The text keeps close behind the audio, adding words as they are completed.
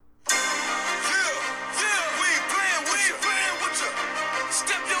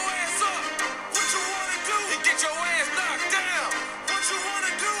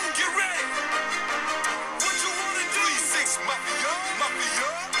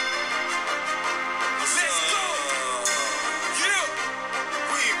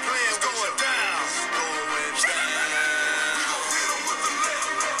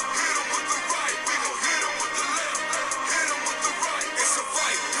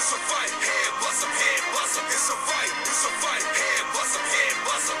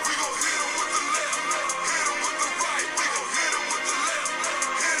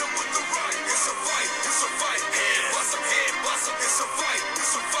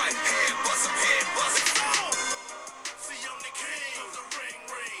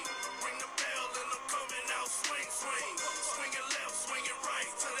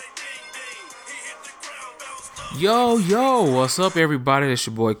Yo, what's up, everybody? It's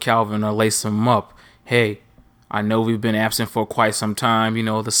your boy Calvin. Lace 'em up. Hey, I know we've been absent for quite some time. You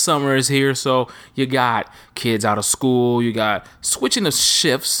know, the summer is here, so you got kids out of school. You got switching of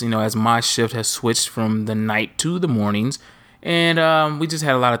shifts, as my shift has switched from the night to the mornings. And we just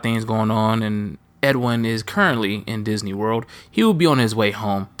had a lot of things going on, and Edwin is currently in Disney World. He will be on his way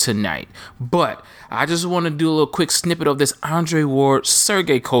home tonight. But I just want to do a little quick snippet of this Andre Ward,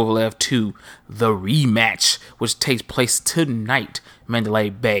 Sergey Kovalev 2, the rematch, which takes place tonight, Mandalay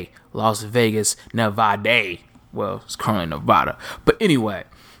Bay, Las Vegas, Nevada. Well, it's currently Nevada. But anyway,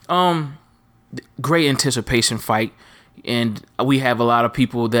 great anticipation fight. And we have a lot of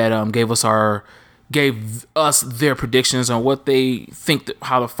people that gave us their predictions on what they think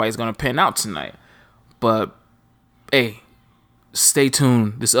how the fight is going to pan out tonight. But hey, stay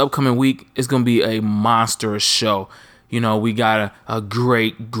tuned. This upcoming week is going to be a monstrous show. We got a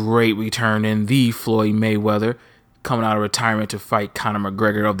great return in the Floyd Mayweather coming out of retirement to fight Conor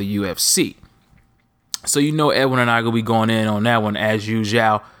McGregor of the UFC. So Edwin and I will be going in on that one as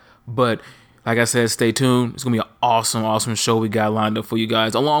usual. But like I said, stay tuned. It's going to be an awesome show we got lined up for you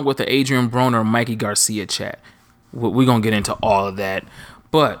guys, along with the Adrian Broner, Mikey Garcia chat. We're going to get into all of that.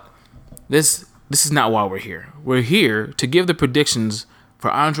 But this is not why we're here. We're here to give the predictions for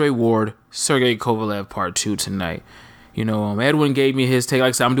Andre Ward, Sergey Kovalev Part 2 tonight. Edwin gave me his take. Like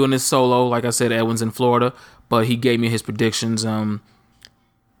I said, I'm doing this solo. Like I said, Edwin's in Florida, but he gave me his predictions.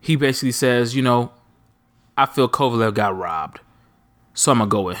 He basically says, I feel Kovalev got robbed, so I'm going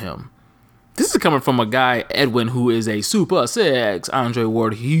to go with him. This is coming from a guy, Edwin, who is a Super 6 Andre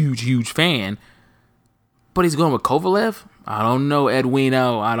Ward huge fan, but he's going with Kovalev? I don't know,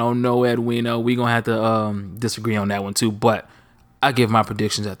 Edwino. We're going to have to disagree on that one too, but I give my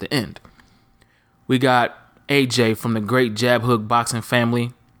predictions at the end. We got AJ from the great Jab Hook Boxing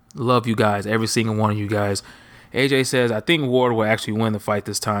family. Love you guys, every single one of you guys. AJ says, I think Ward will actually win the fight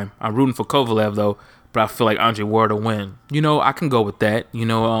this time. I'm rooting for Kovalev, though, but I feel like Andre Ward will win. I can go with that.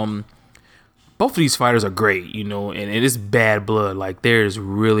 Both of these fighters are great, and it is bad blood. Like, there's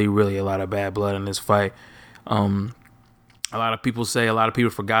really a lot of bad blood in this fight. A lot of people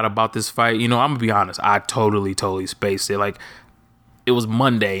forgot about this fight. I'm going to be honest. I totally spaced it. Like, it was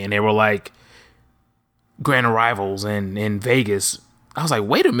Monday, and they were like, grand arrivals in Vegas. I was like,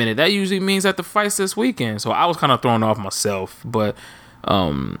 wait a minute. That usually means that the fight's this weekend. So I was kind of thrown off myself. But,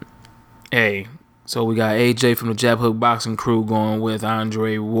 hey. So we got AJ from the Jab Hook Boxing crew going with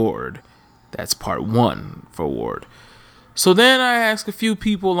Andre Ward. That's part 1 for Ward. So then I asked a few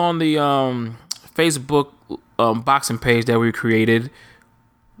people on the Facebook boxing page that we created.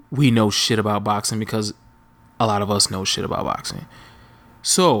 We know shit about boxing because a lot of us know shit about boxing.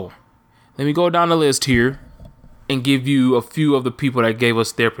 So let me go down the list here and give you a few of the people that gave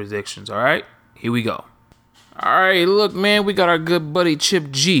us their predictions. All right, here we go. All right, look, man, we got our good buddy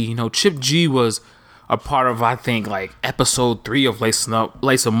Chip G. Chip G was a part of, I think, like episode 3 of Lace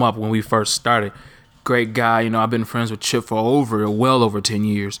 'em Up when we first started. Great guy. I've been friends with Chip for well over 10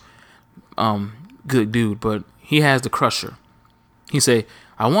 years. Good dude, but he has the crusher. He say,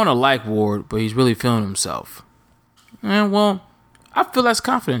 I want to like Ward, but he's really feeling himself. And well, I feel that's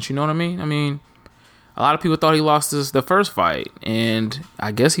confidence. You know what I mean? A lot of people thought he lost the first fight, and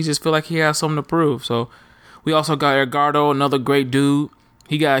I guess he just feel like he has something to prove. So we also got Edgardo, another great dude.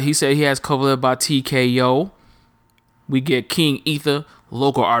 He said he has Kovalev by TKO. We get King Ether,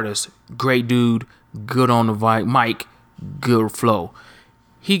 local artist, great dude, good on the mic, good flow.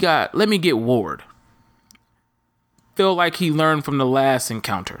 Let me get Ward. Feel like he learned from the last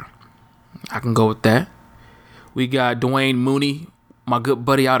encounter. I can go with that. We got Dwayne Mooney, my good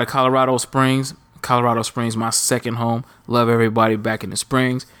buddy out of Colorado Springs. Colorado Springs, my second home. Love everybody back in the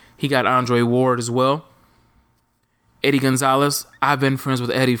Springs. He got Andre Ward as well. Eddie Gonzalez. I've been friends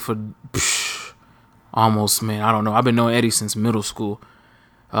with Eddie for almost, man, I don't know. I've been knowing Eddie since middle school.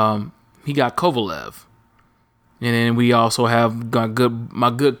 He got Kovalev. And then we also have my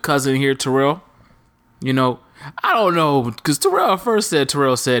good cousin here, Terrell. I don't know, because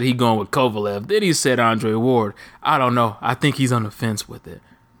Terrell said he going with Kovalev. Then he said Andre Ward. I don't know. I think he's on the fence with it.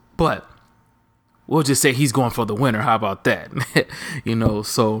 But we'll just say he's going for the winner. How about that?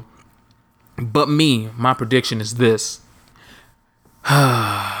 So... But my prediction is this.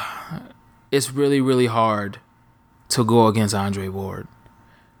 It's really hard to go against Andre Ward.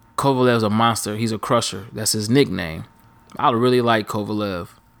 Kovalev's a monster. He's a crusher. That's his nickname. I really like Kovalev.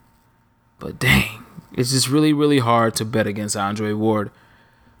 But dang, it's just really hard to bet against Andre Ward.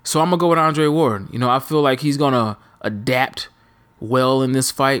 So I'm going to go with Andre Ward. I feel like he's going to adapt well in this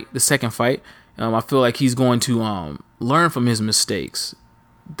fight, the second fight. I feel like he's going to learn from his mistakes.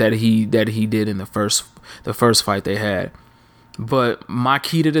 that he did in the first fight they had. But my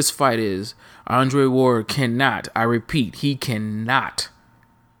key to this fight is Andre Ward cannot, I repeat, he cannot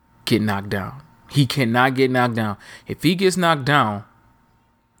get knocked down. He cannot get knocked down. If he gets knocked down,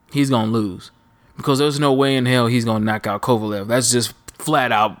 he's going to lose. Because there's no way in hell he's going to knock out Kovalev. That's just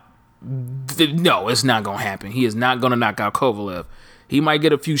flat out. No, it's not going to happen. He is not going to knock out Kovalev. He might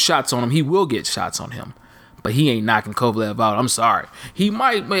get a few shots on him. He will get shots on him. But he ain't knocking Kovalev out. I'm sorry. He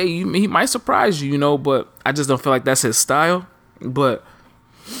might surprise you, you know, but I just don't feel like that's his style. But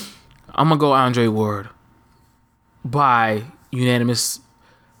I'm going to go Andre Ward by unanimous.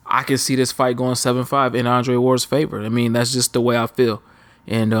 I can see this fight going 7-5 in Andre Ward's favor. I mean, that's just the way I feel.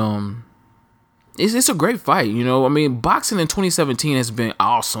 And it's a great fight, you know. I mean, boxing in 2017 has been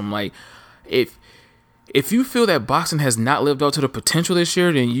awesome. Like, if you feel that boxing has not lived up to the potential this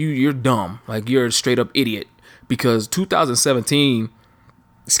year, then you're dumb. Like, you're a straight up idiot. Because 2017,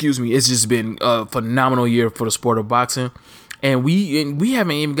 it's just been a phenomenal year for the sport of boxing. And we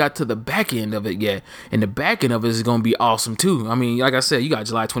haven't even got to the back end of it yet. And the back end of it is going to be awesome too. I mean, like I said, you got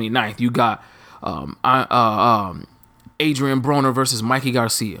July 29th. You got Adrian Broner versus Mikey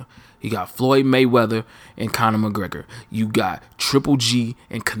Garcia. You got Floyd Mayweather and Conor McGregor. You got Triple G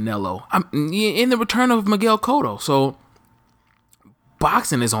and Canelo. In the return of Miguel Cotto. So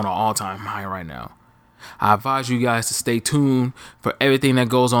boxing is on an all-time high right now. I advise you guys to stay tuned for everything that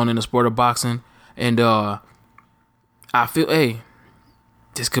goes on in the sport of boxing. And I feel,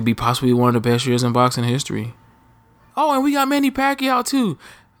 this could be possibly one of the best years in boxing history. Oh, and we got Manny Pacquiao too.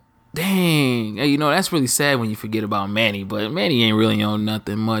 Dang. You know, that's really sad when you forget about Manny, but Manny ain't really on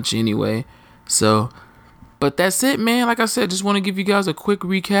nothing much anyway. So, but that's it, man. Like I said, just want to give you guys a quick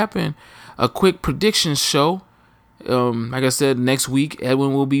recap and a quick prediction show. Like I said, next week,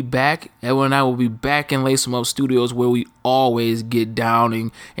 Edwin will be back. Edwin and I will be back in Lace 'em Up Studios, where we always get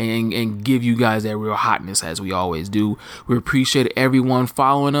down and give you guys that real hotness, as we always do. We appreciate everyone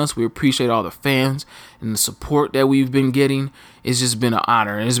following us. We appreciate all the fans and the support that we've been getting. It's just been an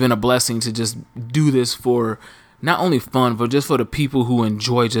honor, and it's been a blessing to just do this for not only fun, but just for the people who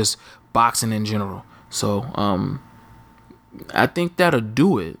enjoy just boxing in general. So, I think that'll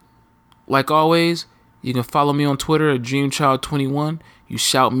do it. Like always, you can follow me on Twitter at DreamChild21. You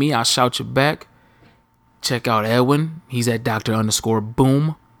shout me, I shout you back. Check out Edwin. He's at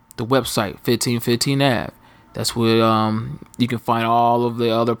Dr._Boom. The website, 1515 Ave. That's where you can find all of the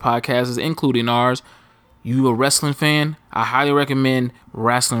other podcasts, including ours. You a wrestling fan? I highly recommend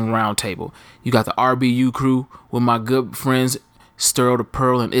Wrestling Roundtable. You got the RBU crew with my good friends Sterl the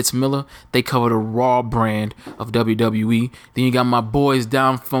Pearl and It's Miller. They cover the Raw brand of WWE. Then you got my boys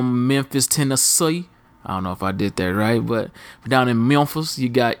down from Memphis, Tennessee. I don't know if I did that right, but down in Memphis, you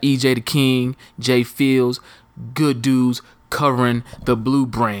got EJ the King, Jay Fields, good dudes covering the Blue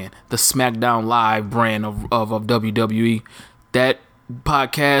brand, the SmackDown Live brand of WWE. That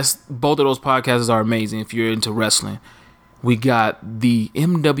podcast, both of those podcasts are amazing if you're into wrestling. We got the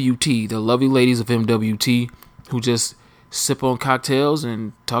MWT, the lovely ladies of MWT, who just sip on cocktails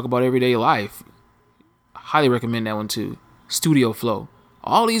and talk about everyday life. Highly recommend that one too. Studio Flow.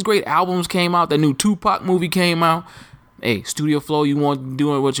 All these great albums came out. The new Tupac movie came out. Hey, Studio Flow, you want to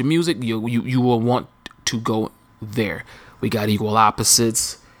do it with your music, you will want to go there. We got Equal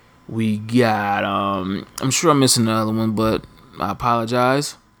Opposites. We got, I'm sure I'm missing another one, but I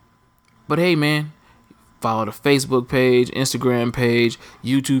apologize. But hey, man, follow the Facebook page, Instagram page,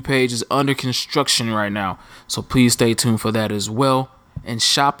 YouTube page is under construction right now. So please stay tuned for that as well. And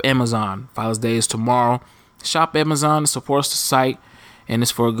shop Amazon. Father's Day is tomorrow. Shop Amazon, supports the site. And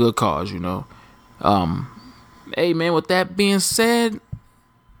it's for a good cause, you know. Hey, man, with that being said,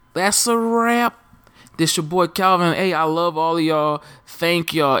 that's a wrap. This your boy Calvin. Hey, I love all of y'all.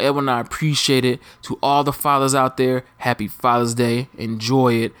 Thank y'all, Edwin. I appreciate it. To all the fathers out there, happy Father's Day.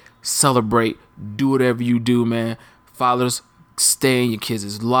 Enjoy it. Celebrate. Do whatever you do, man. Fathers, stay in your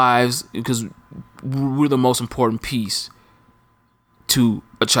kids' lives, because we're the most important piece to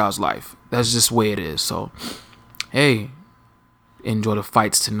a child's life. That's just the way it is. So, hey, enjoy the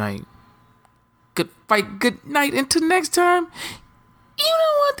fights tonight. Good fight, good night. Until next time, you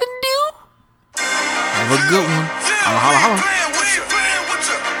know what to do. Have a good one. Holla, holla, holla.